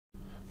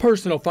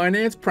Personal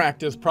finance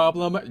practice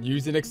problem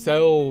using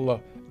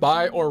Excel.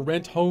 Buy or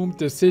rent home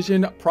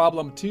decision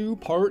problem 2,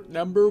 part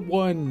number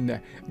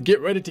 1. Get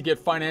ready to get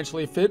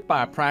financially fit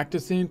by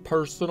practicing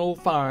personal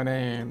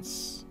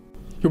finance.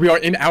 Here we are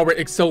in our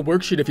Excel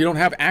worksheet. If you don't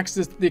have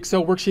access to the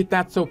Excel worksheet,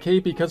 that's okay,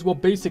 because we'll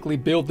basically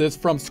build this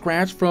from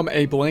scratch from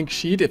a blank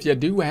sheet. If you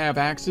do have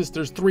access,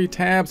 there's 3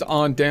 tabs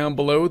on down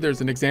below.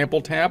 There's an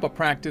example tab, a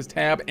practice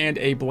tab, and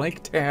a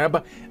blank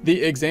tab.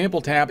 The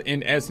example tab,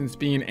 in essence,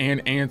 being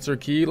an answer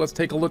key. Let's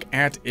take a look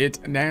at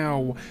it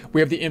now.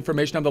 We have the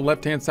information on the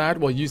left-hand side.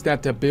 We'll use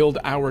that to build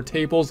our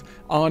tables.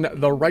 On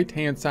the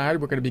right-hand side,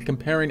 we're going to be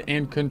comparing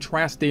and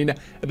contrasting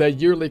the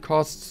yearly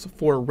costs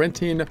for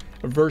renting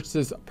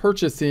versus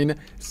purchasing.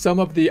 Some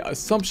of the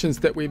assumptions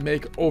that we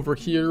make over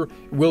here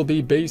will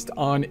be based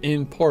on,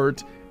 in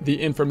part, the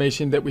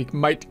information that we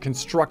might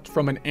construct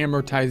from an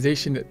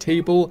amortization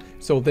table.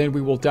 So then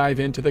we will dive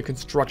into the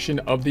construction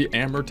of the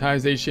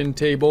amortization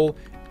table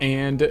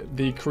and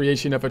the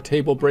creation of a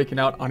table breaking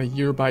out on a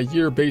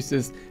year-by-year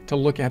basis to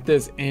look at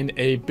this in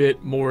a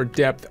bit more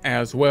depth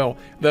as well.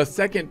 The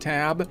second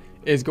tab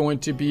is going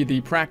to be the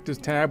practice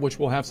tab, which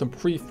will have some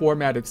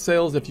pre-formatted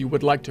cells if you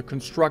would like to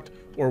construct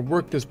or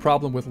work this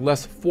problem with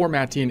less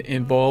formatting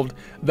involved.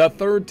 The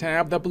third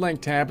tab, the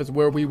blank tab, is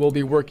where we will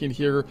be working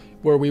here,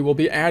 where we will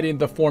be adding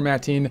the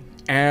formatting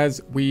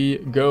as we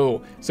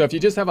go. So if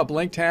you just have a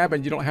blank tab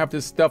and you don't have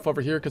this stuff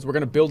over here, because we're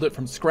going to build it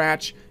from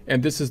scratch,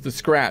 and this is the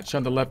scratch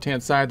on the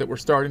left-hand side that we're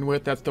starting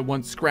with. That's the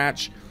one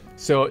scratch.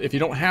 So if you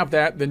don't have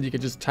that, then you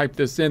can just type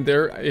this in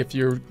there. If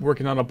you're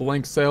working on a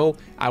blank cell,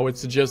 I would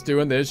suggest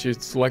doing this. You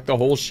select the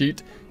whole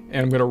sheet,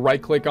 and I'm going to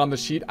right click on the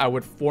sheet. I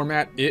would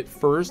format it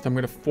first. I'm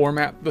going to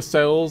format the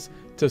cells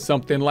to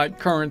something like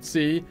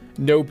currency,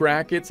 no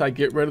brackets. I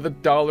get rid of the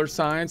dollar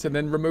signs and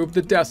then remove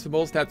the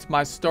decimals. That's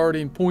my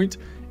starting point.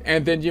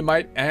 And then you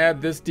might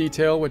add this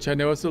detail, which I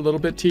know is a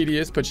little bit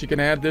tedious, but you can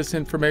add this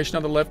information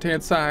on the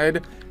left-hand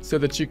side so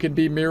that you can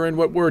be mirroring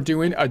what we're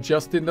doing,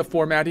 adjusting the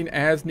formatting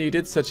as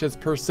needed, such as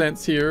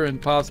percents here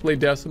and possibly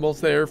decimals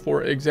there,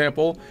 for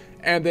example.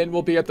 And then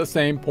we'll be at the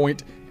same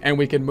point, and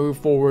we can move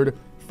forward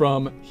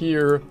from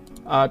here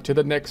to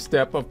the next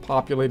step of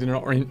populating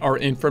our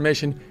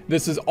information.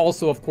 This is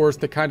also, of course,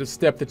 the kind of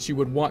step that you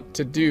would want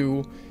to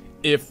do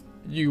if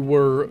you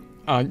were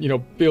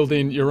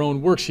building your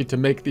own worksheet to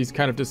make these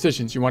kind of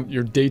decisions. You want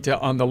your data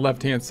on the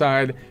left-hand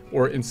side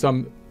or in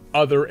some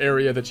other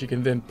area that you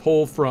can then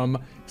pull from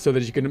so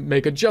that you can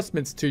make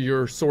adjustments to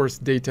your source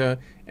data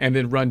and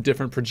then run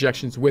different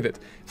projections with it.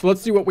 So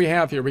let's see what we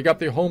have here. We got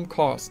the home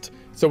cost.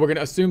 So we're going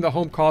to assume the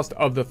home cost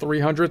of the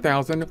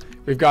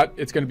 $300,000.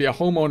 It's going to be a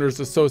homeowners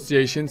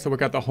association. So we've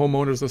got the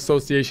homeowners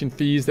association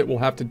fees that we'll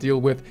have to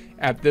deal with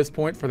at this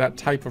point for that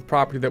type of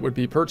property that would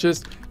be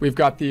purchased. We've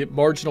got the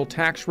marginal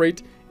tax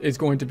rate is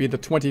going to be the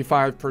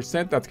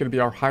 25%. That's going to be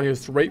our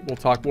highest rate. We'll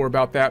talk more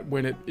about that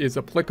when it is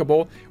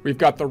applicable. We've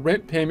got the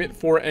rent payment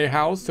for a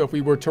house. So if we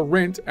were to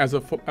rent as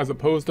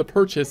opposed to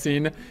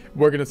purchasing,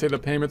 we're going to say the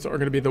payments are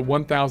going to be the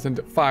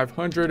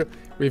 $1,500.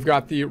 We've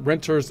got the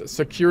renter's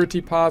security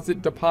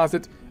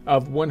deposit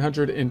of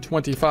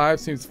 $125.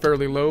 Seems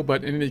fairly low,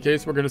 but in any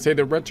case, we're going to say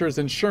the renter's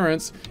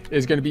insurance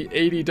is going to be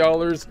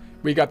 $80.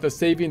 We got the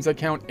savings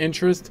account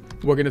interest,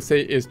 we're going to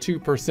say is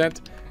 2%.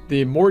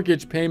 The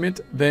mortgage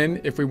payment,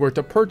 then, if we were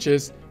to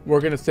purchase,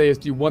 we're going to say is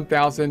the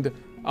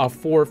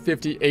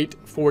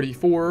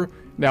 $1,458.44.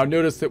 Now,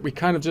 notice that we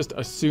kind of just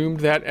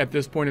assumed that at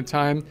this point in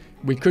time.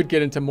 We could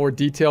get into more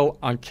detail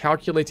on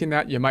calculating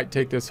that. You might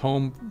take this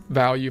home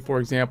value,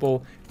 for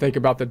example, think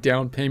about the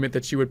down payment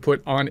that you would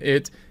put on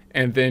it,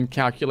 and then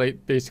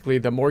calculate basically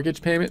the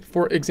mortgage payment,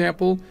 for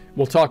example.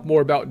 We'll talk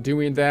more about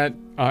doing that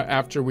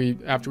after we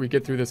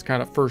get through this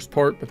kind of first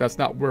part, but that's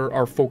not where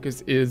our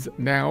focus is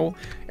now.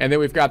 And then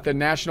we've got the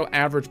national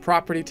average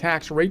property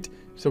tax rate.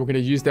 So we're going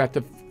to use that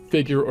to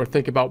figure or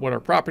think about what our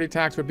property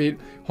tax would be.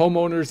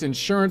 Homeowners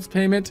insurance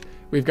payment.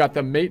 We've got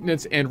the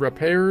maintenance and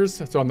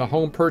repairs. So on the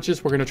home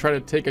purchase, we're going to try to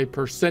take a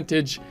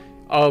percentage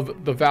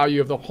of the value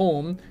of the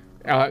home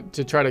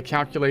to try to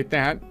calculate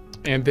that.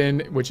 And then,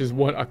 which is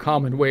a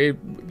common way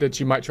that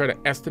you might try to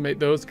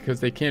estimate those, because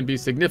they can be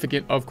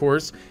significant, of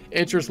course.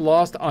 Interest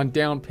lost on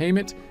down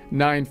payment,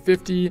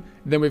 $950.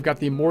 Then we've got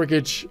the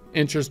mortgage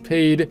interest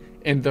paid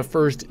in the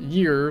first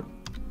year,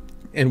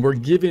 and we're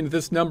giving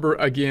this number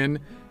again,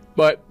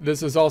 but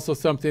this is also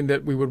something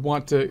that we would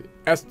want to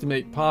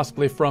estimate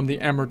possibly from the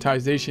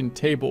amortization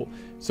table.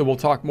 So we'll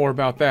talk more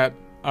about that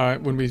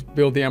when we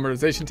build the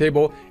amortization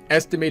table.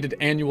 Estimated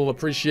annual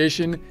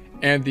appreciation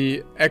and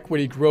the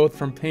equity growth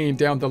from paying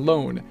down the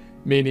loan,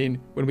 meaning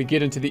when we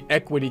get into the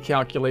equity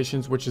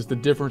calculations, which is the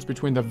difference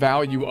between the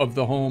value of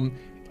the home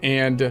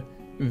and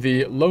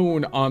the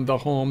loan on the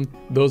home,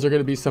 those are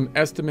going to be some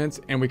estimates.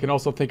 And we can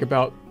also think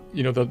about,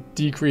 the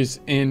decrease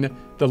in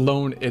the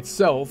loan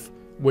itself,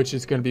 which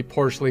is going to be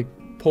partially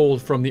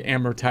pulled from the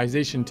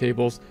amortization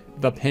tables.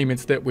 The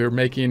payments that we're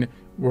making,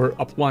 we're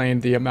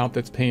applying the amount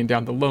that's paying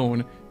down the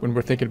loan when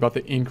we're thinking about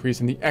the increase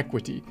in the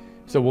equity.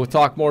 So we'll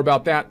talk more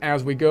about that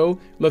as we go.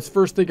 Let's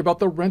first think about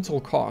the rental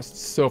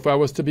costs. So if I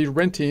was to be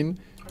renting,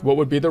 what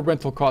would be the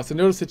rental cost? And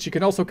notice that you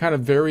can also kind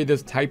of vary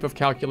this type of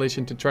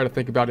calculation to try to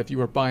think about if you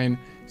were buying,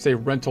 say,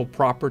 rental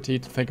property,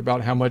 to think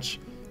about how much,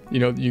 you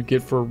know, you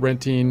get for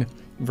renting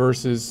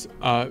versus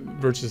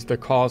the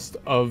cost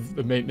of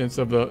the maintenance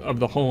of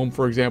the home,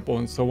 for example,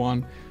 and so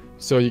on.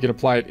 So you can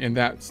apply it in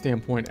that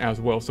standpoint as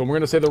well. So we're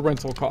going to say the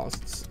rental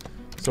costs.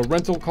 So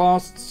rental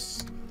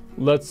costs,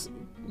 let's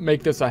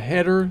make this a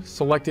header,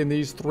 selecting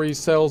these 3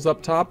 cells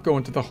up top, go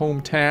into the home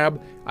tab.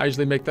 I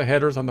usually make the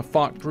headers on the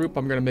font group.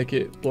 I'm going to make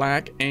it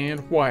black and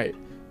white,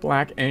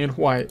 black and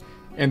white.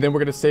 And then we're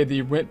going to say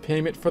the rent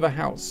payment for the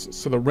house.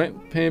 So the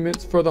rent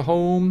payments for the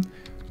home,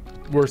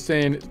 we're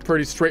saying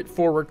pretty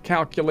straightforward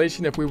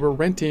calculation. If we were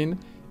renting,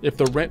 if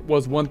the rent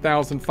was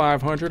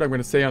 $1,500, I'm going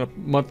to say on a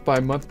month by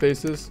month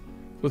basis.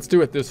 Let's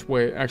do it this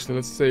way. Actually,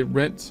 let's say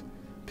rent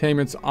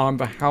payments on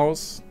the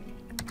house.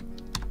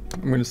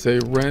 I'm going to say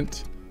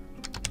rent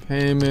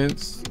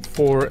payments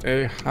for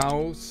a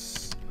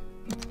house,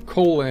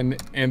 colon,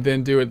 and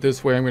then do it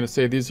this way. I'm going to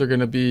say these are going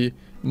to be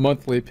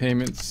monthly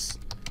payments.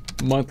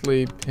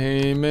 Monthly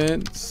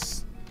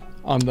payments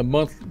on the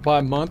month by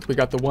month. We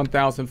got the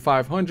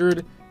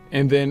 1,500,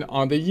 and then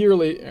on the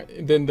yearly,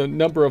 then the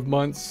number of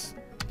months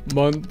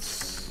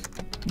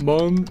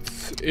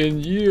in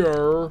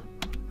year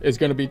is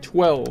going to be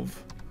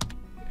 12.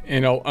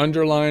 And I'll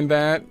underline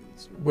that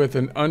with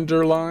an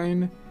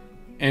underline.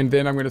 And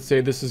then I'm going to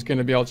say this is going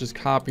to be, I'll just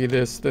copy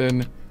this,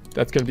 then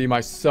that's going to be my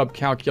sub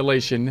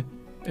calculation,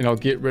 and I'll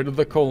get rid of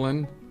the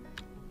colon.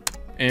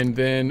 And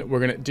then we're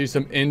going to do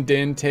some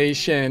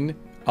indentation,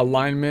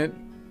 alignment,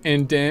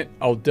 indent.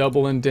 I'll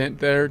double indent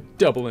there,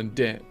 double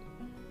indent.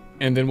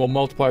 And then we'll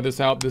multiply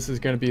this out. This is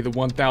going to be the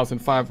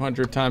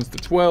 1,500 times the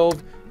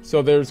 12.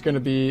 So there's going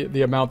to be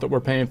the amount that we're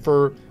paying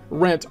for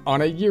rent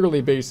on a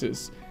yearly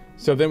basis.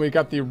 So then we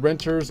got the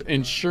renter's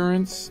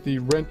insurance. The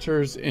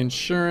renter's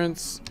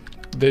insurance,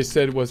 they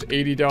said was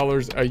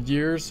 $80 a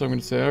year. So I'm going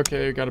to say,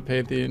 okay, I got to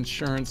pay the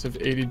insurance of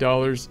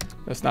 $80.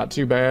 That's not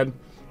too bad.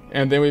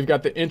 And then we've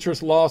got the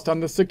interest lost on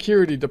the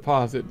security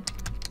deposit.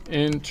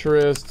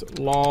 Interest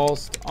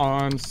lost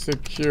on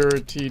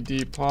security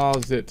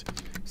deposit.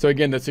 So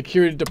again, the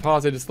security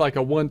deposit is like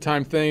a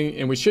one-time thing,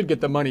 and we should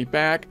get the money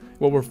back.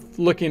 What we're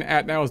looking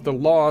at now is the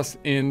loss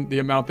in the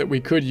amount that we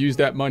could use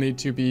that money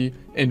to be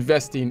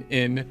investing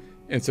in.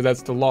 And so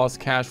that's the lost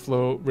cash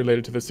flow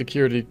related to the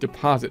security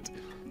deposit.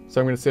 So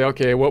I'm going to say,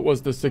 okay, what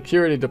was the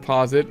security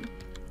deposit?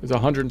 It's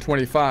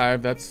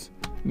 125. That's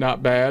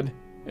not bad.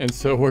 And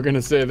so we're going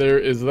to say there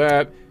is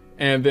that.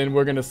 And then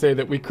we're going to say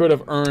that we could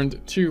have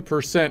earned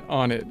 2%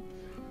 on it.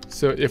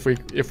 So if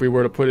we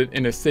were to put it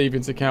in a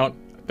savings account,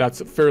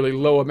 that's a fairly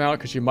low amount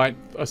because you might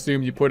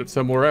assume you put it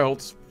somewhere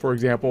else, for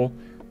example,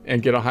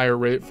 and get a higher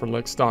rate for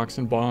like stocks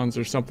and bonds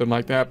or something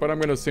like that. But I'm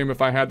going to assume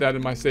if I had that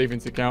in my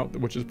savings account,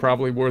 which is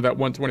probably where that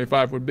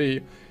 125 would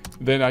be,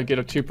 then I'd get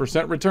a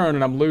 2% return,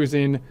 and I'm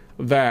losing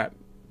that.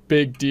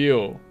 Big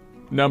deal.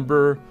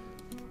 Number,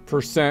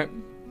 percent,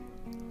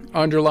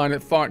 underline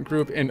it, font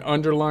group, and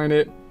underline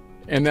it.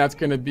 And that's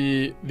going to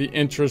be the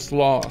interest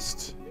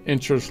lost.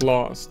 Interest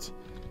lost.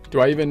 Do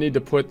I even need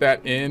to put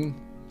that in?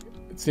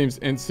 It seems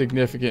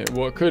insignificant.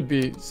 Well, it could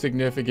be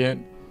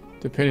significant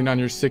depending on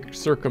your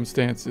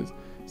circumstances.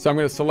 So I'm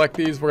going to select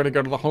these. We're going to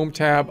go to the home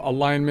tab,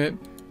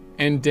 alignment,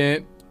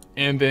 indent,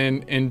 and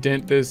then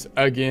indent this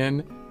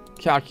again.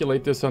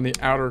 Calculate this on the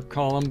outer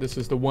column. This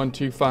is the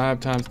 125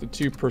 times the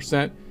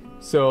 2%.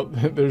 So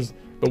there's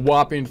the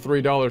whopping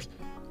 $3.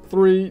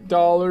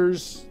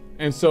 $3.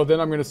 And so then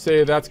I'm going to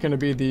say that's going to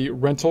be the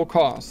rental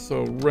cost.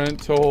 So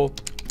rental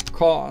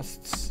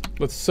costs.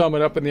 Let's sum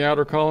it up in the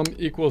outer column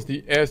equals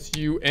the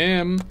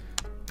SUM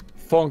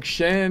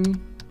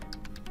function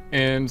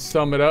and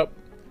sum it up.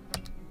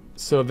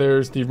 So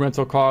there's the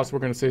rental cost. We're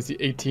going to say it's the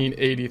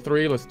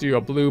 1883. Let's do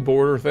a blue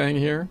border thing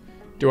here.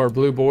 Do our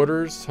blue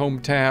borders, home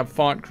tab,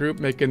 font group,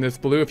 making this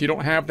blue. If you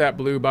don't have that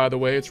blue, by the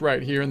way, it's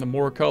right here in the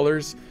more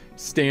colors,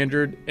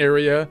 standard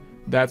area.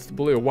 That's the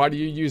blue. Why do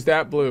you use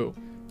that blue?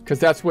 Because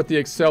that's what the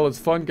Excel is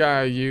Fun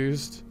guy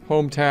used.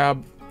 Home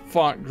tab,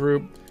 font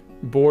group,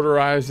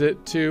 borderize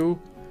it too.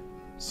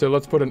 So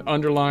let's put an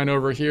underline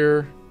over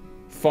here,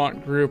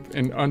 font group,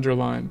 and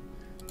underline.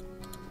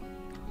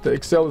 The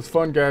Excel is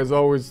Fun guy is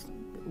always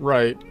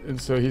right,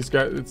 and so he's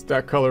got, it's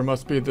that color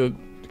must be the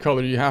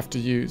color you have to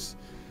use.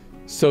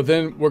 So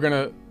then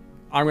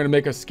I'm gonna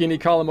make a skinny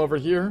column over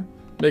here,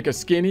 make a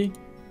skinny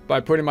by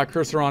putting my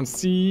cursor on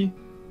C,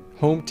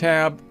 home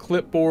tab,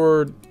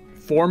 clipboard,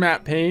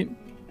 format paint,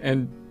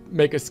 and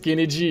make a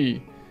skinny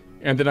G.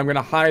 And then I'm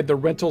gonna hide the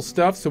rental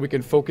stuff so we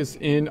can focus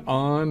in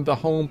on the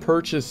home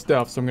purchase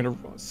stuff. So I'm gonna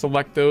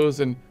select those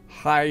and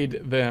hide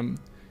them,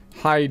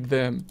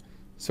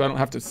 so I don't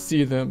have to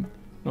see them.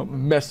 Don't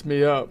mess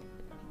me up.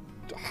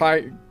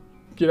 Hide,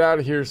 get out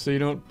of here so you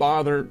don't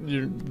bother.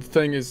 Your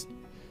thing is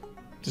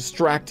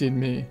distracting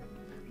me.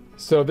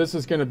 So this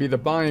is going to be the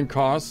buying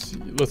costs.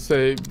 Let's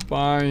say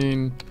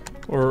buying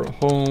or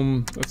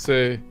home, let's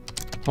say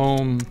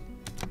home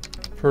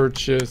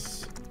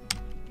purchase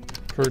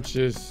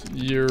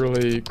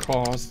yearly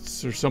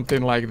costs or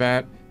something like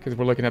that, because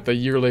we're looking at the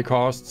yearly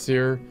costs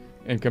here.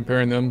 and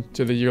comparing them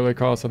to the yearly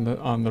cost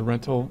on the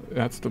rental.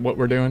 That's what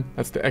we're doing.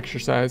 That's the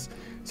exercise.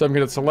 So I'm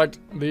going to select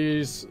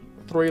these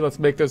three. Let's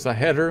make this a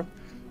header,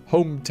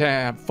 home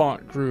tab,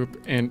 font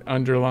group, and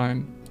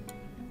underline.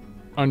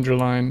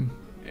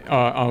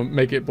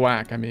 Make it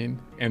black,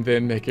 and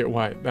then make it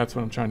white. That's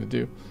what I'm trying to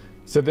do.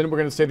 So then we're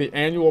going to say the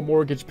annual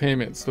mortgage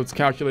payments. Let's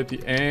calculate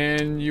the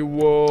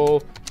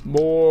annual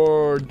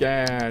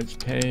mortgage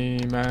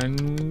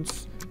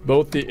payments,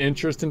 both the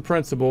interest and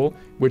principal,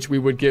 which we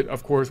would get,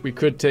 of course, we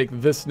could take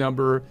this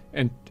number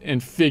and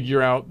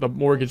figure out the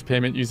mortgage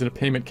payment using a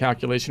payment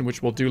calculation,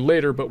 which we'll do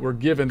later, but we're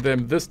given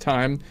them this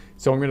time.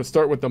 So I'm going to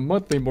start with the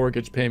monthly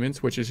mortgage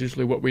payments, which is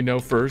usually what we know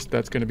first.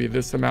 That's going to be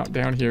this amount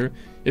down here.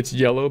 It's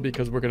yellow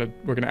because we're going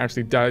to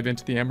actually dive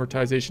into the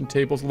amortization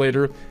tables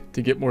later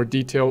to get more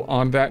detail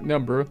on that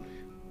number.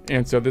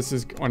 And so this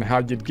is on how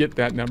you'd get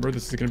that number.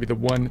 This is going to be the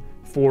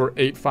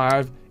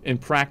 1485. In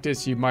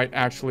practice, you might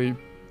actually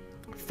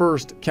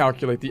first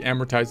calculate the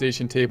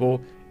amortization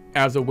table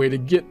as a way to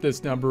get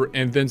this number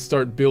and then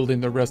start building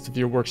the rest of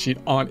your worksheet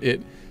on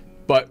it.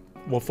 But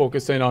we'll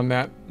focus in on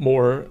that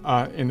more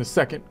in the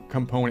second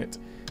component.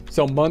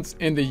 So months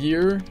in the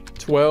year,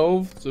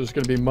 12. So there's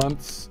going to be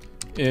months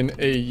in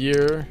a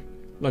year.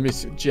 Let me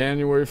see,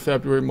 January,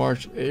 February,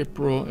 March,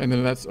 April, and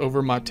then that's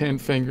over my 10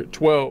 finger,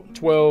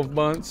 12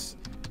 months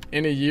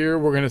in a year.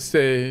 We're going to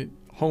say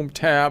home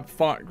tab,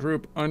 font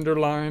group,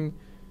 underline,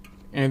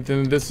 and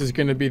then this is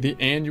going to be the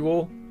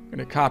annual. I'm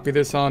going to copy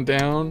this on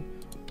down,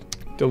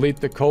 delete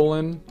the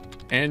colon,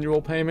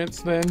 annual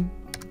payments then.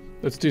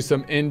 Let's do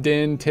some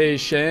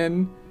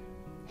indentation,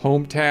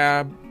 home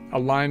tab,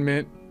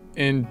 alignment,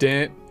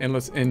 indent, and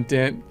let's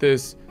indent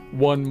this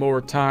one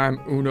more time,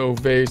 uno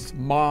vez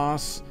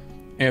más,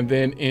 and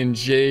then in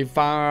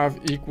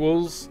J5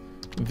 equals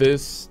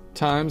this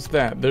times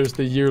that. There's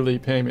the yearly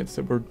payments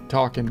that we're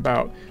talking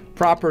about.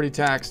 Property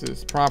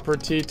taxes,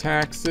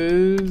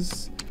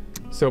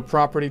 so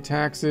property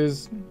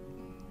taxes,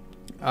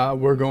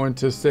 we're going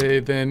to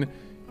say then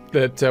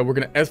that we're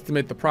going to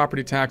estimate the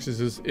property taxes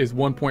is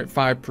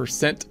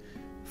 1.5%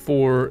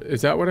 for,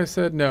 is that what I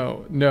said?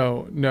 No,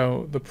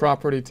 the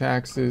property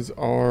taxes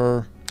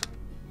are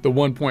the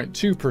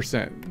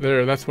 1.2%.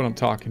 There, that's what I'm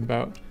talking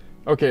about.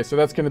 Okay, so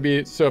that's going to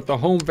be, so if the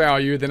home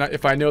value, then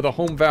if I know the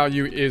home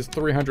value is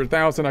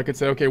 300,000, I could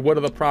say, okay, what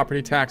are the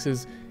property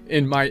taxes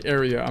in my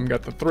area? I've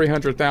got the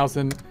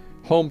 300,000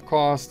 home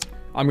cost.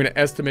 I'm going to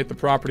estimate the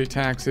property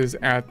taxes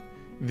at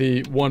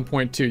the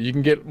 1.2. You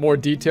can get more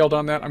detailed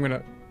on that. I'm going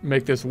to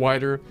make this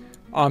wider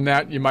on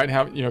that. You might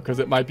have, because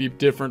it might be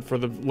different for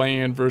the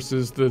land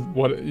versus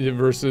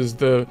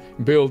the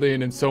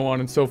building and so on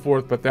and so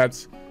forth, but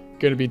that's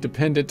going to be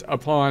dependent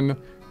upon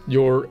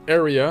your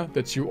area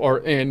that you are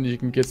in. You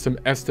can get some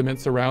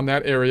estimates around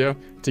that area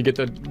to get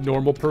the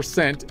normal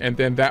percent, and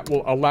then that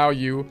will allow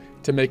you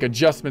to make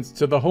adjustments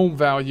to the home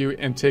value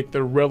and take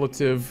the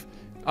relative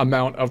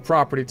amount of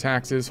property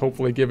taxes,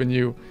 hopefully giving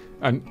you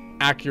an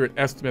accurate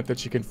estimate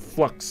that you can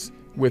flux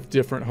with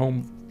different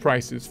home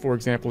prices, for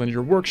example, in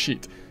your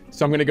worksheet.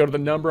 So I'm going to go to the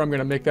number. I'm going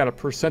to make that a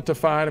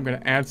percentified. I'm going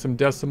to add some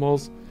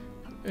decimals.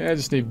 I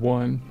just need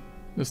one.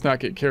 Let's not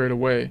get carried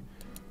away.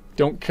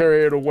 Don't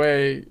carry it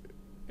away.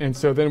 And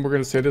so then we're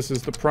going to say this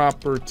is the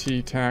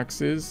property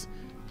taxes,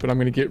 but I'm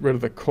going to get rid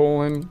of the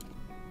colon,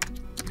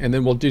 and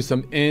then we'll do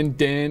some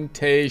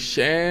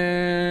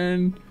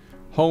indentation,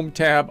 home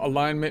tab,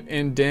 alignment,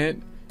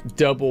 indent,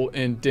 double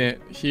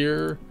indent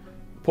here,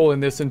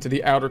 pulling this into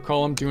the outer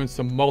column, doing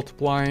some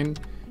multiplying,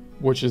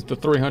 which is the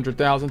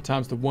 300,000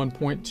 times the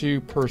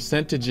 1.2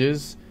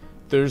 percentages.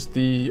 There's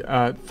the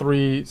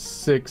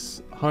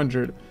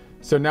 3,600.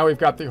 So now we've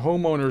got the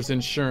homeowner's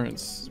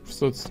insurance.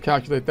 So let's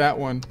calculate that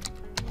one.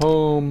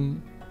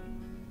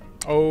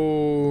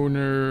 Owner's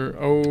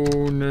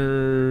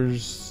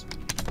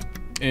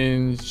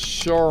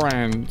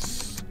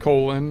insurance,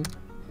 colon,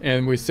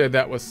 and we said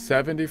that was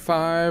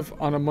 75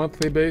 on a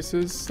monthly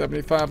basis,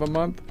 75 a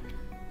month.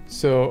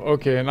 So,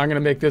 okay, and I'm going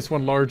to make this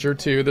one larger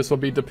too. This will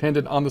be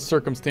dependent on the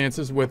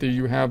circumstances, whether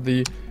you have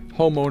the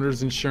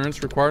homeowner's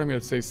insurance required. I'm going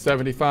to say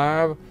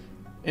 75,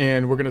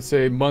 and we're going to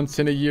say months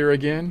in a year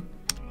again,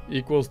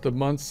 equals the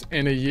months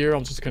in a year.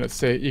 I'm just going to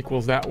say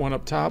equals that one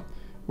up top,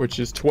 which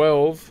is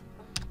 12.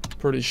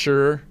 Pretty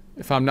sure,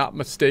 if I'm not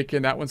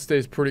mistaken, that one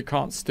stays pretty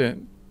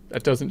constant.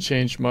 That doesn't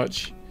change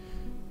much.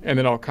 And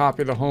then I'll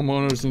copy the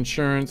homeowner's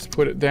insurance,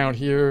 put it down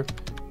here,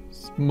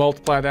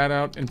 multiply that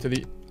out into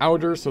the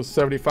outer, so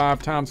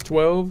 75 times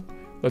 12.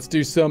 Let's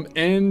do some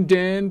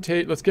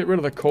indentation. Let's get rid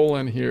of the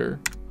colon here.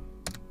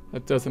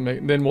 That doesn't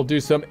make, then we'll do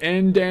some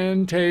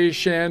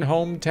indentation,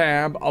 home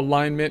tab,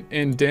 alignment,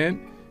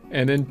 indent,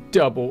 and then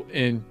double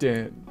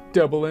indent.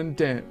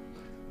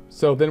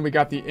 So then we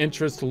got the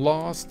interest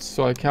lost.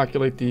 So I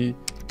calculate the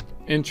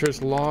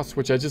interest loss,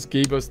 which I just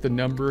gave us the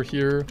number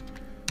here.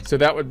 So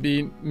that would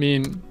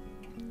mean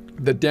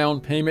the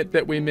down payment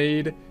that we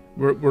made.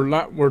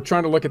 We're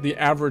trying to look at the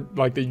average,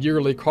 like the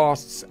yearly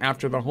costs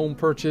after the home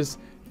purchase.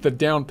 The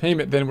down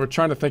payment, then we're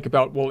trying to think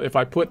about, well, if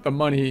I put the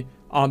money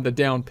on the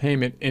down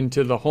payment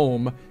into the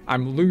home,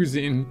 I'm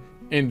losing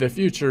in the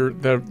future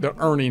the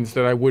earnings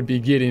that I would be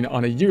getting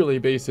on a yearly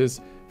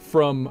basis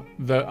from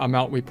the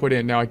amount we put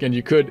in. Now, again,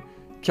 you could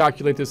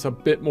calculate this a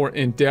bit more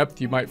in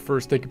depth. You might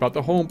first think about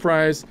the home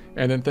price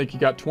and then think you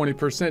got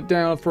 20%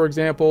 down, for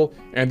example,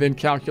 and then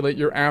calculate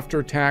your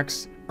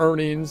after-tax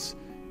earnings.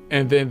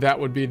 And then that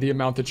would be the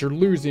amount that you're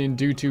losing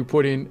due to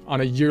putting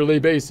on a yearly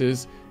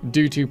basis,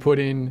 due to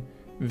putting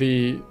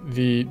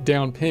the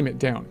down payment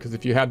down. Because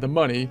if you had the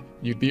money,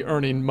 you'd be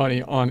earning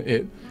money on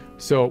it.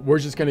 So we're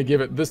just going to give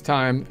it this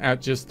time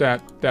at just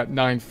that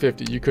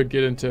 $950. You could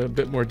get into a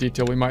bit more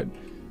detail.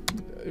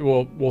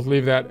 We'll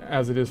leave that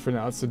as it is for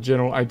now. It's a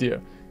general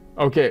idea.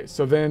 Okay,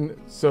 so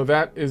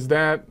that is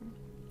that.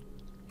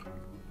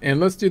 And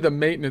let's do the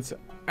maintenance.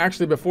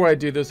 Actually, before I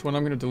do this one,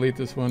 I'm going to delete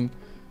this one.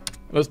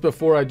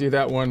 Before I do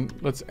that one,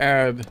 let's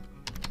add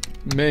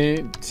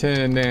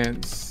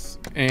maintenance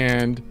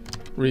and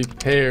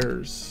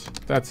repairs.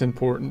 That's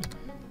important.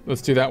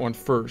 Let's do that one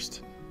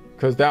first,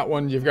 because that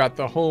one, you've got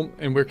the home,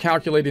 and we're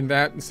calculating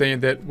that and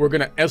saying that we're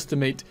going to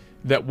estimate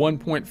that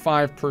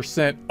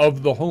 1.5%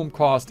 of the home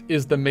cost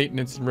is the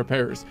maintenance and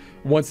repairs.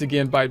 Once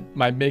again,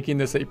 by making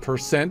this a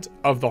percent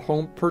of the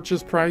home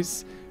purchase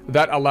price,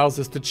 that allows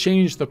us to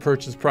change the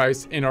purchase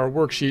price in our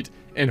worksheet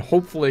and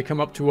hopefully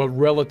come up to a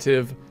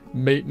relative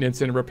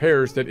maintenance and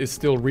repairs that is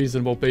still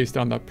reasonable based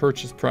on the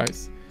purchase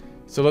price.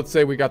 So let's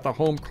say we got the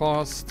home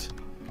cost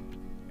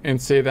and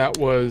say that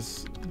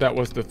was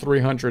the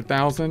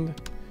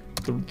 300,000,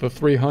 the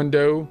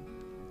 300,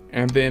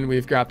 and then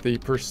we've got the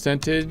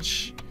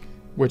percentage,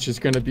 which is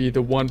going to be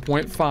the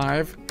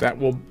 1.5.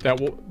 That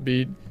will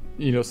be,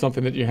 you know,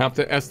 something that you have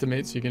to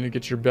estimate. So you're going to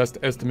get your best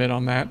estimate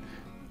on that.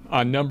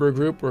 Number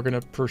group, we're going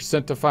to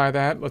percentify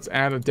that. Let's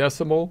add a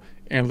decimal,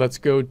 and let's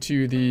go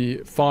to the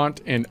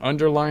font and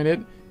underline it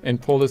and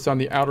pull this on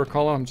the outer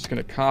column. I'm just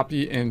going to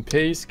copy and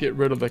paste, get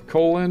rid of the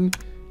colon,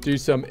 do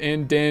some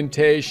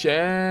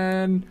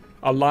indentation,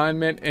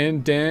 alignment,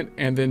 indent,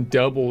 and then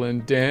double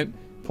indent.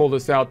 Pull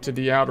this out to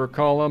the outer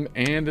column,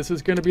 and this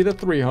is going to be the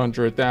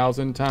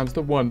 300,000 times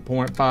the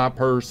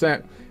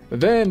 1.5%.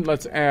 Then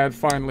let's add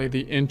finally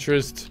the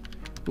interest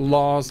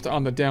lost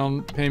on the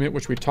down payment,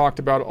 which we talked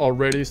about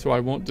already, so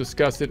I won't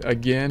discuss it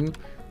again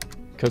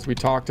because we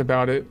talked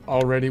about it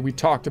already. We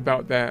talked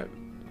about that.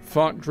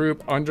 Font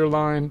group,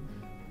 underline,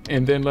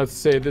 and then let's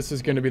say this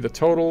is going to be the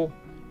total,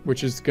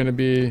 which is going to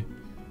be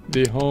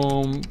the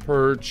home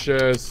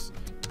purchase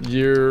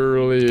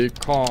yearly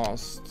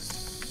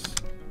costs.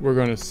 We're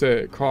going to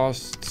say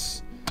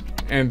costs,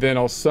 and then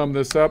I'll sum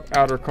this up,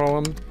 outer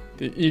column,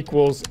 the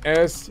equals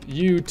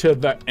SU to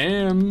the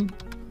M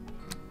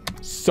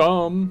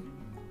sum,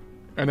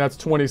 and that's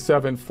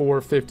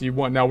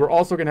 27,451. Now we're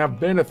also going to have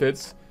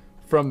benefits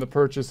from the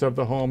purchase of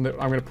the home that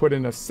I'm going to put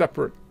in a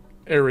separate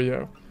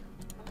area.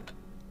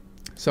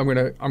 So I'm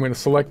going to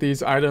select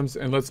these items,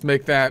 and let's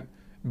make that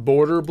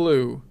border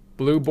blue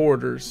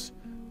borders.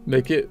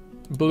 Make it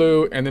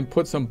blue, and then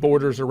put some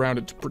borders around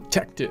it to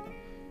protect it,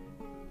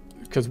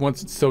 because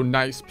once it's so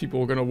nice,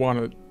 people are going to want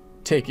to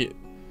take it.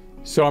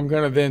 So I'm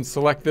going to then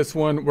select this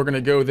one. We're going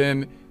to go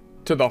then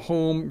to the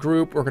home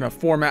group. We're going to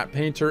format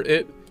painter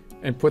it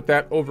and put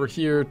that over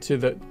here to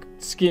the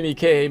skinny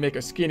K, make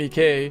a skinny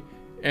K,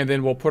 and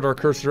then we'll put our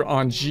cursor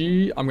on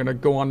G. I'm going to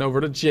go on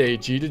over to J,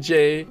 G to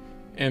J,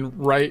 and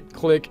right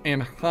click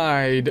and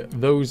hide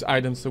those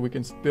items so we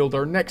can build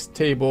our next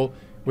table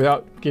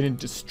without getting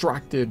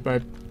distracted by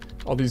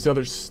all these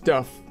other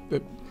stuff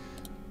that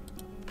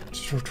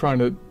are trying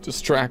to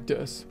distract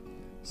us.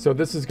 So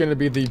this is going to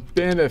be the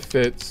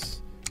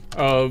benefits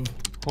of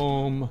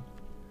home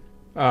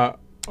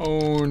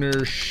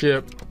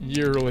ownership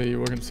yearly.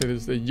 We're going to say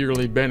this is the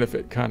yearly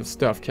benefit kind of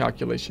stuff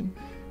calculation.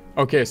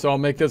 Okay, so I'll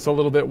make this a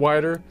little bit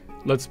wider.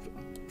 Let's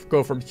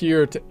go from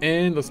here to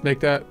end. Let's make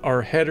that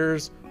our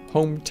headers.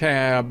 Home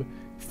tab,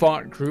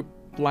 font group,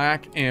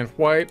 black and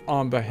white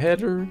on the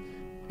header.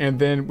 And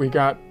then we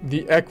got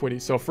the equity.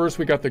 So first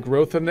we got the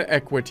growth and the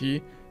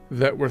equity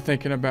that we're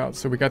thinking about.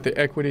 So we got the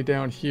equity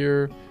down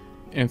here.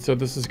 And so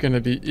this is going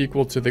to be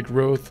equal to the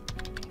growth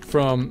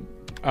from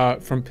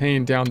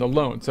paying down the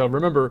loan. So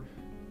remember,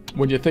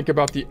 when you think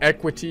about the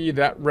equity,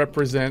 that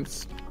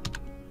represents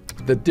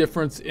the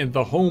difference in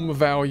the home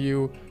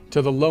value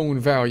to the loan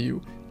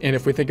value. And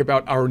if we think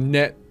about our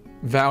net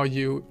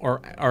value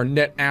or our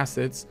net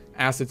assets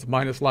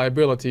minus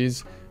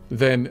liabilities,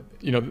 then,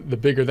 you know, the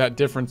bigger that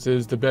difference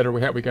is, the better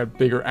we have. We got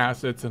bigger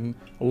assets and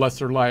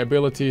lesser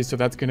liabilities, so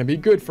that's going to be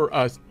good for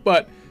us.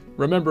 But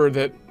remember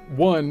that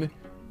one,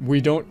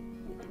 we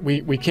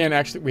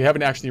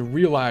haven't actually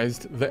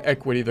realized the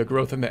equity, the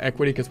growth in the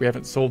equity, because we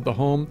haven't sold the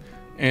home.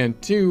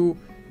 And two,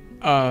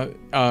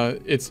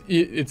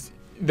 it's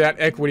that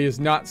equity is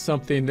not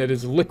something that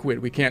is liquid.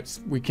 We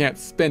can't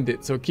spend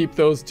it. So keep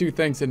those two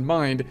things in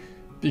mind,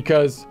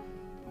 because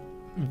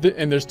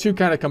and there's two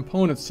kind of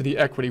components to the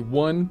equity.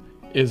 One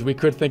is we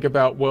could think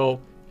about, well,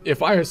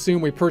 if I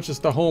assume we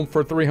purchased the home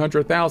for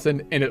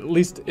 $300,000 and at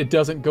least it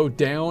doesn't go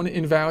down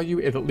in value,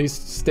 it at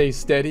least stays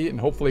steady and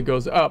hopefully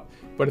goes up.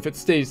 But if it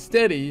stays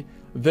steady,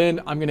 then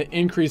I'm going to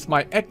increase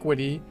my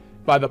equity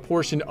by the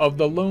portion of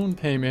the loan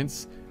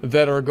payments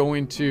that are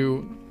going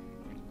to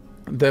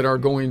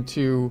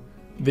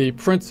the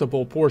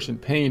principal portion,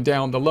 paying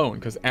down the loan,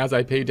 because as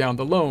I pay down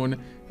the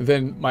loan,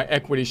 then my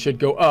equity should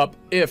go up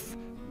if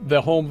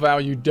the home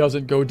value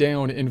doesn't go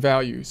down in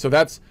value. So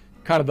that's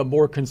kind of the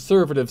more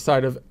conservative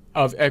side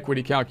of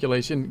equity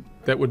calculation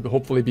that would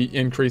hopefully be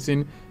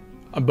increasing.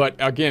 But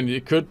again,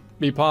 it could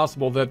be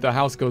possible that the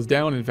house goes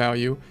down in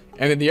value.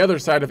 And then the other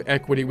side of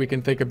equity, we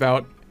can think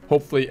about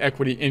hopefully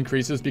equity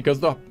increases because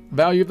the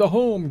value of the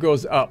home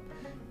goes up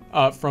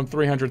from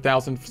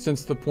 $300,000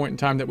 since the point in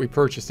time that we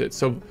purchased it.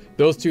 So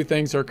those two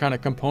things are kind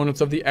of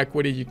components of the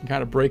equity. You can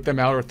kind of break them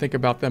out or think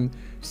about them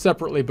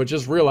separately, but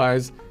just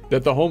realize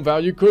that the home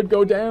value could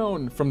go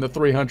down from the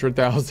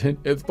 $300,000.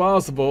 It's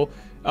possible.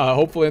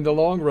 Hopefully in the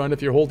long run,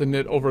 if you're holding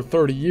it over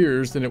 30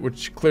 years, then it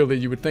would clearly,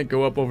 you would think,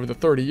 go up over the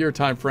 30-year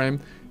time frame.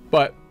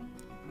 But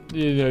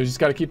you just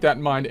got to keep that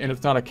in mind, and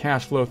it's not a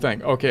cash flow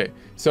thing. Okay,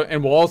 so,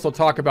 and we'll also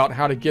talk about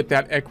how to get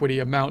that equity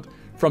amount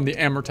from the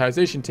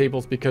amortization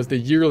tables, because the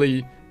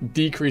yearly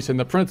decrease in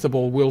the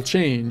principal will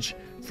change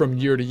from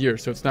year to year.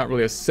 So it's not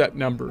really a set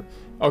number.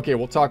 Okay,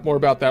 we'll talk more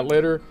about that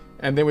later.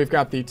 And then we've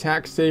got the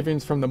tax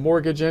savings from the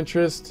mortgage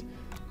interest.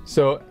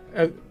 So,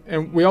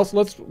 and we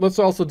also, let's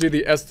also do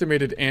the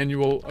estimated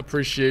annual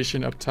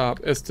appreciation up top.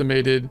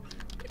 Estimated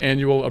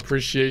annual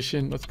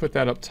appreciation. Let's put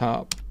that up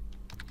top.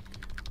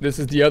 This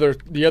is the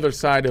other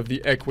side of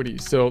the equity.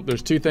 So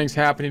there's two things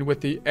happening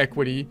with the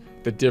equity,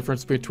 the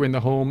difference between the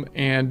home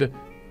and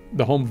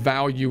the home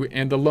value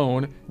and the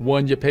loan.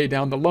 One, you pay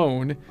down the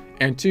loan,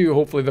 and two,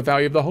 hopefully the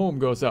value of the home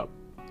goes up.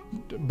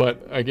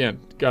 But again,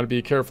 got to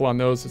be careful on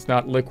those. It's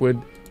not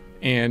liquid,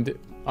 and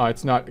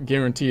it's not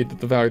guaranteed that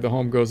the value of the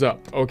home goes up.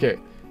 Okay,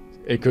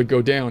 it could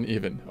go down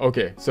even.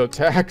 Okay, so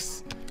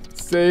tax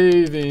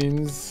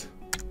savings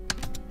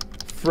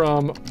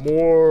from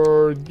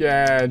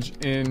mortgage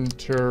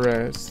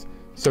interest.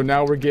 So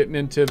now we're getting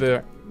into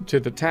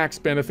the tax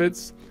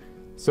benefits.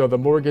 So the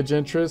mortgage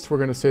interest, we're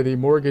going to say the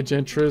mortgage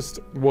interest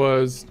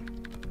was,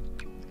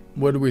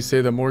 what did we say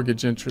the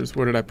mortgage interest?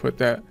 Where did I put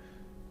that?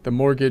 The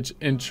mortgage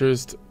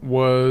interest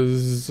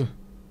was,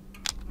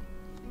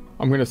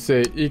 I'm going to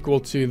say equal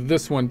to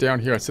this one down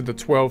here. I said the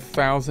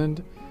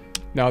 12,000.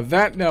 Now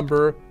that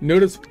number,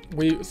 notice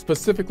we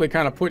specifically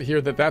kind of put here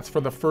that that's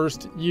for the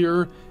first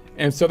year.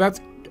 And so that's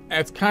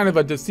kind of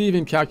a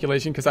deceiving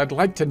calculation, because I'd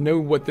like to know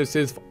what this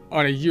is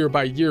on a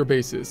year-by-year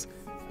basis,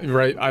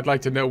 right? I'd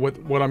like to know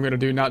what I'm going to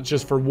do, not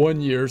just for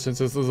 1 year, since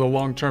this is a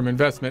long-term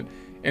investment.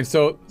 And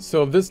so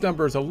this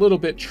number is a little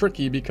bit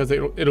tricky because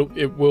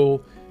it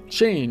will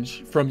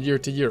change from year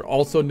to year.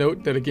 Also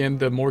note that, again,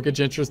 the mortgage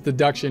interest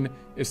deduction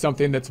is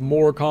something that's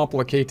more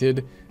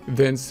complicated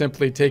than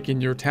simply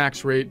taking your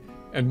tax rate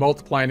and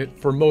multiplying it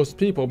for most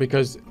people,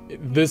 because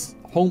this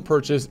home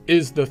purchase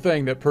is the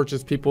thing that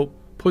puts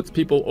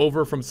people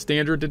over from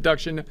standard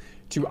deduction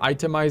to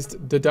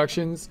itemized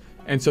deductions.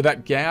 And so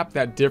that gap,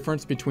 that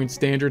difference between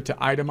standard to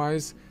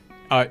itemized,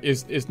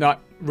 is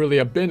not really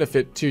a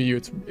benefit to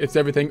you. It's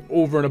everything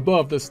over and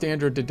above the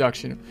standard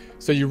deduction.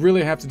 So you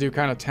really have to do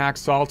kind of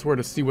tax software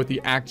to see what the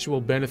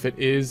actual benefit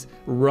is,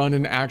 run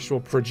an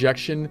actual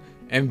projection,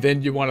 and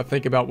then you want to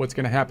think about what's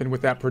going to happen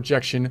with that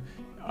projection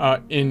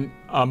in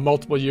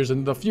multiple years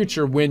in the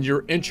future. When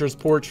your interest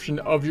portion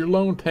of your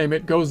loan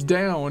payment goes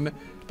down,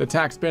 the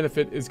tax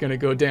benefit is going to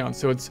go down.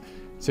 So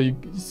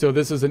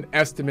this is an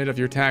estimate of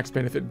your tax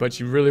benefit, but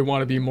you really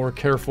want to be more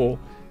careful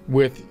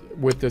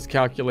with this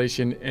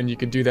calculation, and you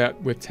can do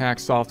that with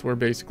tax software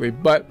basically.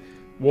 But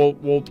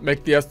we'll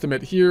make the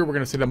estimate here. We're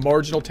going to say the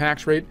marginal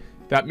tax rate.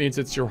 That means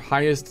it's your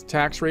highest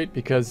tax rate,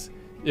 because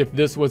if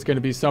this was going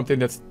to be something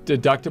that's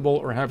deductible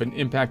or have an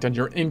impact on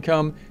your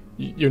income,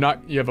 you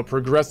have a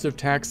progressive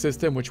tax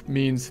system, which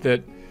means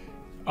that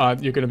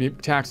you're going to be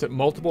taxed at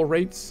multiple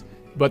rates,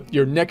 but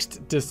your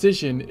next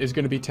decision is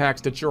going to be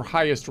taxed at your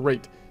highest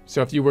rate.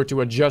 So if you were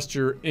to adjust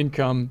your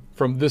income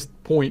from this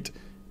point,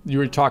 you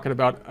were talking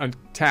about a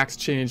tax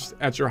change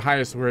at your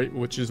highest rate,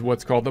 which is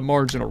what's called the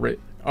marginal rate.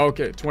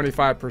 Okay,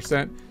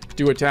 25%.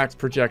 Do a tax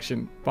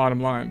projection, bottom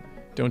line.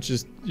 Don't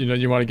just,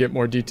 you want to get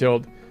more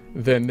detailed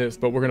than this,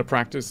 but we're going to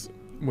practice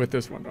with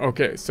this one.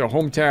 Okay, so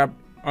home tab,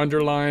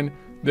 underline.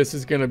 This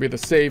is going to be the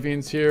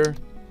savings here.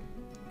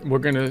 We're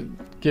going to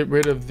get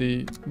rid of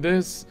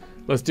this.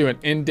 Let's do an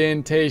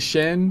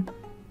indentation,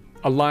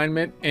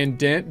 alignment,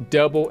 indent,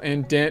 double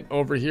indent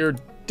over here,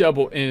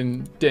 double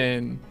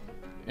indent,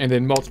 and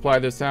then multiply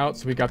this out.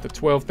 So we got the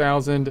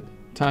 12,000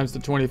 times the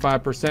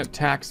 25%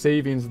 tax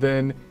savings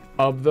then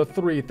of the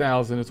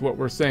 3,000 is what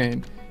we're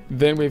saying.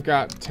 Then we've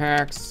got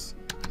tax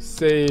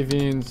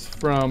savings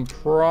from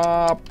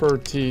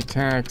property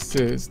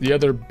taxes, the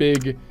other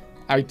big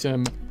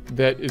item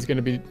that is going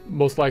to be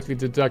most likely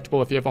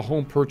deductible if you have a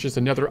home purchase,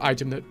 another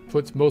item that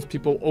puts most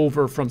people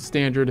over from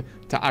standard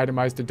to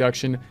itemized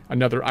deduction,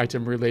 another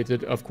item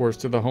related, of course,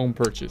 to the home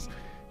purchase.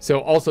 So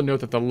also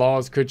note that the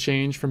laws could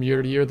change from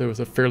year to year. There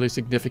was a fairly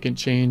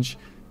significant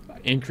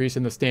increase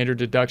in the standard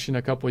deduction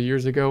a couple of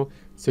years ago.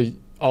 So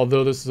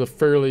although this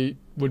is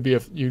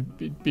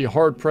you'd be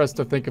hard pressed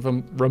to think of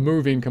them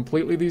removing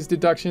completely these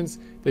deductions,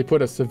 they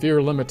put a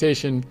severe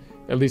limitation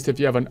at least if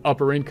you have an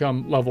upper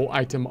income level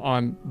item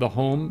on the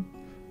home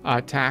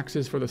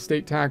taxes for the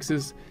state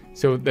taxes.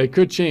 So they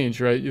could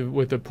change, right,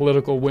 with the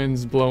political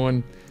winds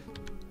blowing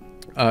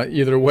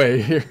either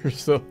way here.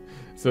 So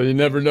you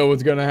never know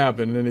what's going to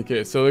happen in any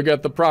case. So we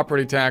got the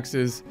property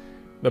taxes.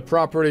 The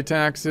property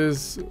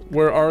taxes,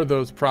 where are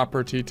those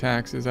property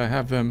taxes? I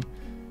have them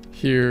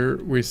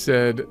here. We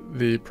said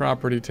the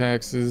property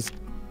taxes.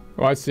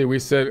 Oh, I see. We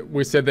said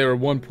they were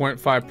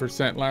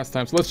 1.5% last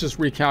time. So let's just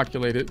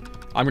recalculate it.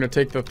 I'm going to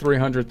take the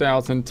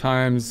 300,000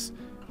 times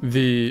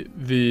we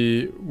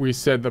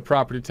said the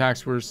property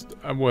tax was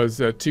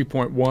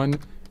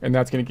 2.1, and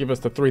that's going to give us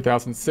the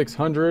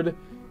 3,600.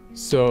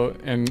 So,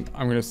 and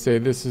I'm going to say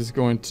this is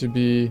going to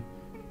be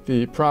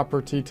the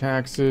property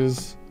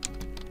taxes.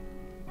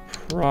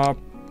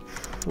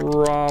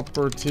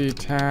 Property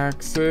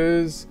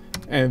taxes,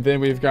 and then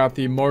we've got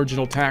the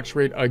marginal tax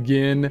rate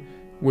again,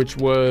 which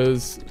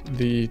was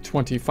the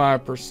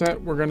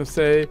 25%. We're going to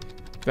say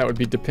that would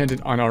be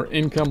dependent on our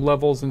income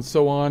levels and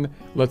so on.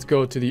 Let's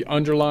go to the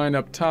underline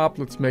up top.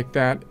 Let's make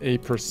that a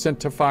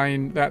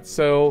percentifying that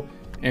cell,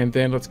 and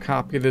then let's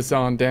copy this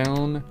on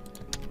down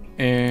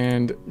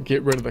and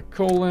get rid of the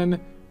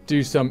colon.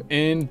 Do some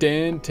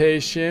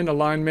indentation,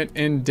 alignment,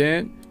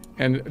 indent,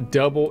 and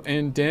double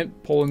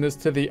indent, pulling this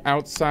to the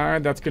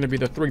outside. That's going to be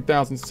the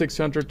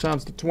 3,600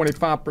 times the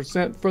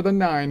 25% for the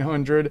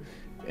 900,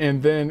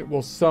 and then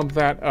we'll sum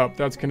that up.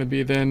 That's going to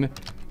be then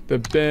the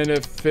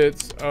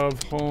benefits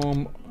of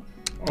home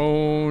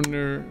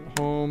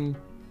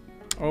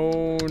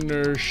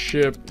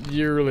ownership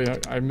yearly.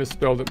 I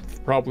misspelled it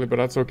probably, but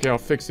that's okay. I'll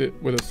fix it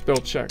with a spell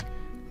check.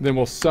 Then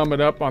we'll sum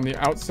it up on the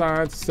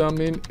outside,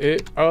 summing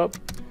it up,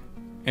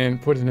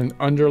 and put in an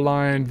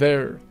underline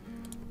there.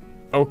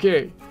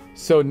 Okay.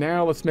 So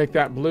now let's make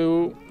that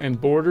blue and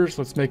borders.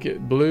 Let's make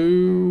it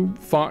blue,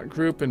 font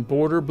group, and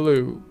border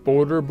blue.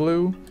 Border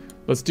blue.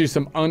 Let's do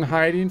some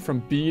unhiding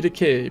from B to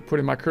K.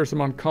 Putting my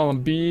cursor on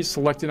column B,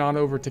 selecting on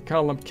over to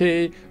column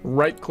K,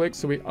 right click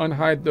so we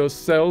unhide those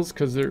cells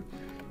because they're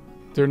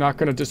not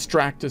going to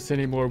distract us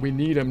anymore. We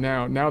need them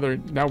now. Now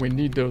we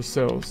need those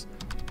cells.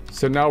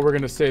 So now we're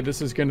going to say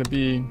this is going to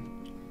be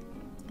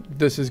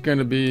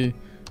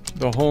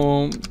the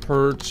home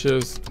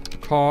purchase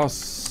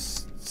costs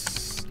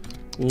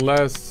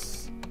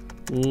less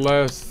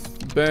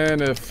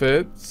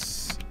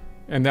benefits,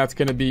 and that's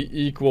going to be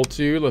equal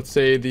to, let's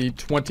say, the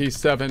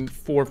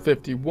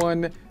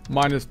 27,451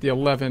 minus the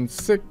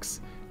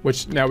 11,600,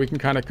 which now we can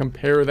kind of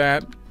compare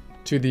that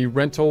to the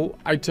rental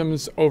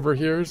items over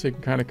here. So you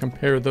can kind of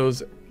compare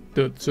those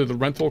to the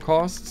rental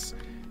costs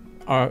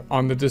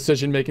on the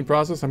decision-making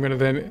process. I'm going to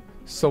then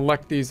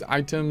select these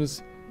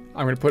items.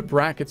 I'm going to put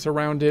brackets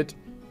around it,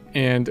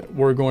 and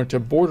we're going to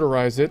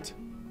borderize it.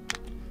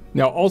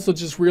 Now also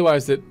just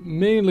realize that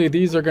mainly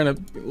these are going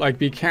to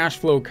be cash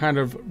flow kind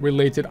of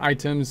related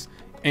items,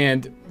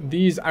 and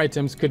these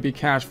items could be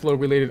cash flow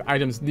related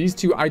items. These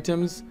two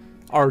items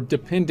are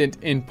dependent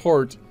in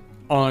part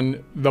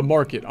on the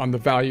market, on the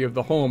value of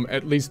the home,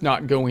 at least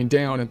not going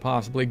down and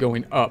possibly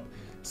going up.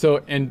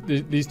 So, and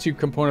these two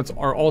components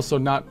are also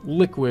not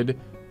liquid.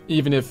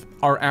 Even if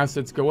our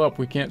assets go up,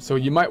 we can't. So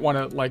you might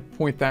want to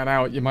point that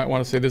out. You might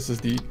want to say this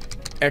is the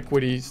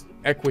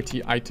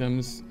equity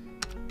items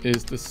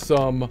is the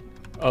sum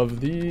of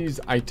these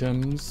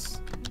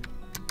items,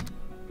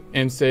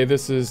 and say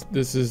this is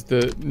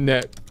the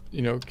net,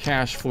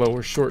 cash flow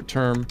or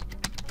short-term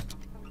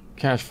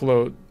cash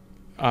flow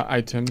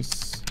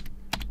items,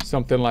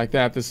 something like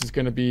that. This is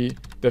going to be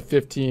the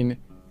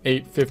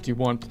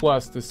 15,851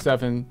 plus the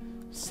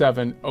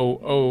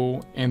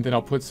 7,700, and then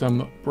I'll put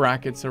some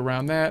brackets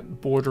around that,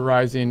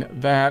 borderizing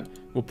that.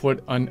 We'll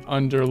put an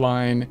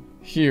underline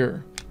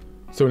here.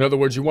 So in other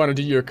words, you want to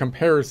do your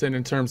comparison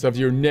in terms of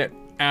your net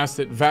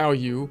asset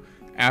value,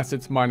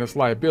 assets minus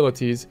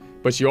liabilities,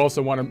 but you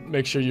also want to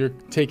make sure you're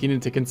taking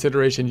into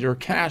consideration your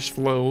cash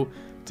flow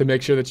to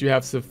make sure that you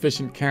have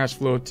sufficient cash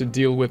flow to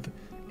deal with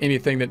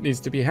anything that needs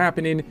to be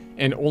happening,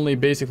 and only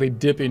basically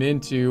dipping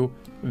into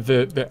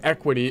the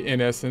equity,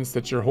 in essence,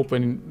 that you're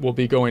hoping will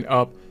be going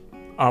up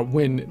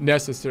when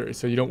necessary.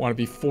 So you don't want to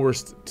be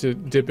forced to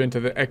dip into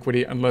the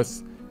equity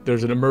unless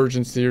there's an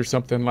emergency or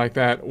something like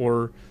that,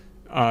 or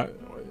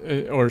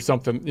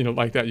something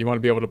like that. You want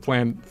to be able to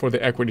plan for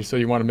the equity, so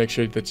you want to make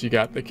sure that you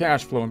got the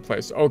cash flow in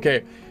place.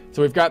 Okay,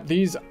 so we've got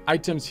these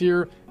items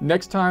here.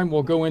 Next time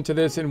we'll go into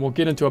this and we'll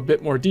get into a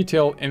bit more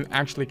detail and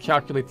actually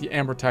calculate the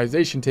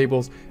amortization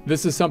tables.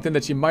 This is something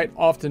that you might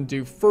often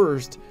do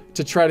first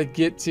to try to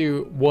get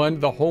to, one,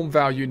 the home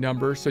value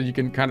number, so you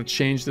can kind of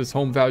change this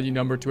home value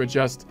number to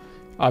adjust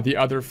the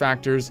other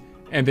factors,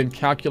 and then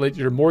calculate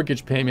your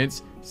mortgage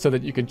payments so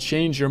that you can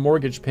change your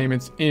mortgage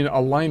payments in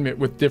alignment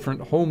with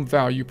different home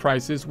value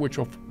prices, which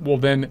will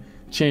then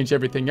change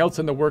everything else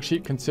in the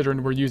worksheet,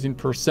 considering we're using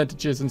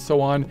percentages and so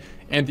on.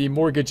 And the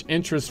mortgage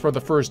interest for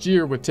the first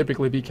year would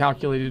typically be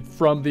calculated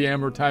from the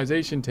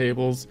amortization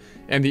tables,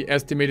 and the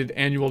estimated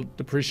annual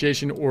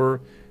depreciation,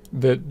 or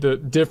the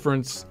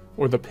difference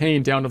or the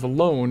paying down of the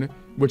loan,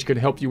 which could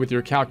help you with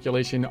your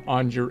calculation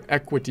on your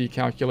equity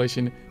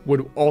calculation,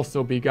 would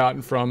also be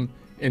gotten from,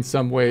 in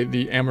some way,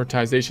 the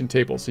amortization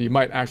table. So you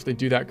might actually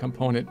do that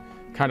component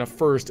kind of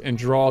first and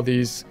draw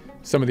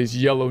some of these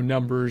yellow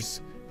numbers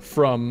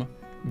from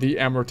the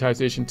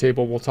amortization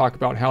table. We'll talk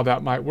about how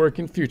that might work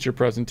in future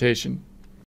presentation.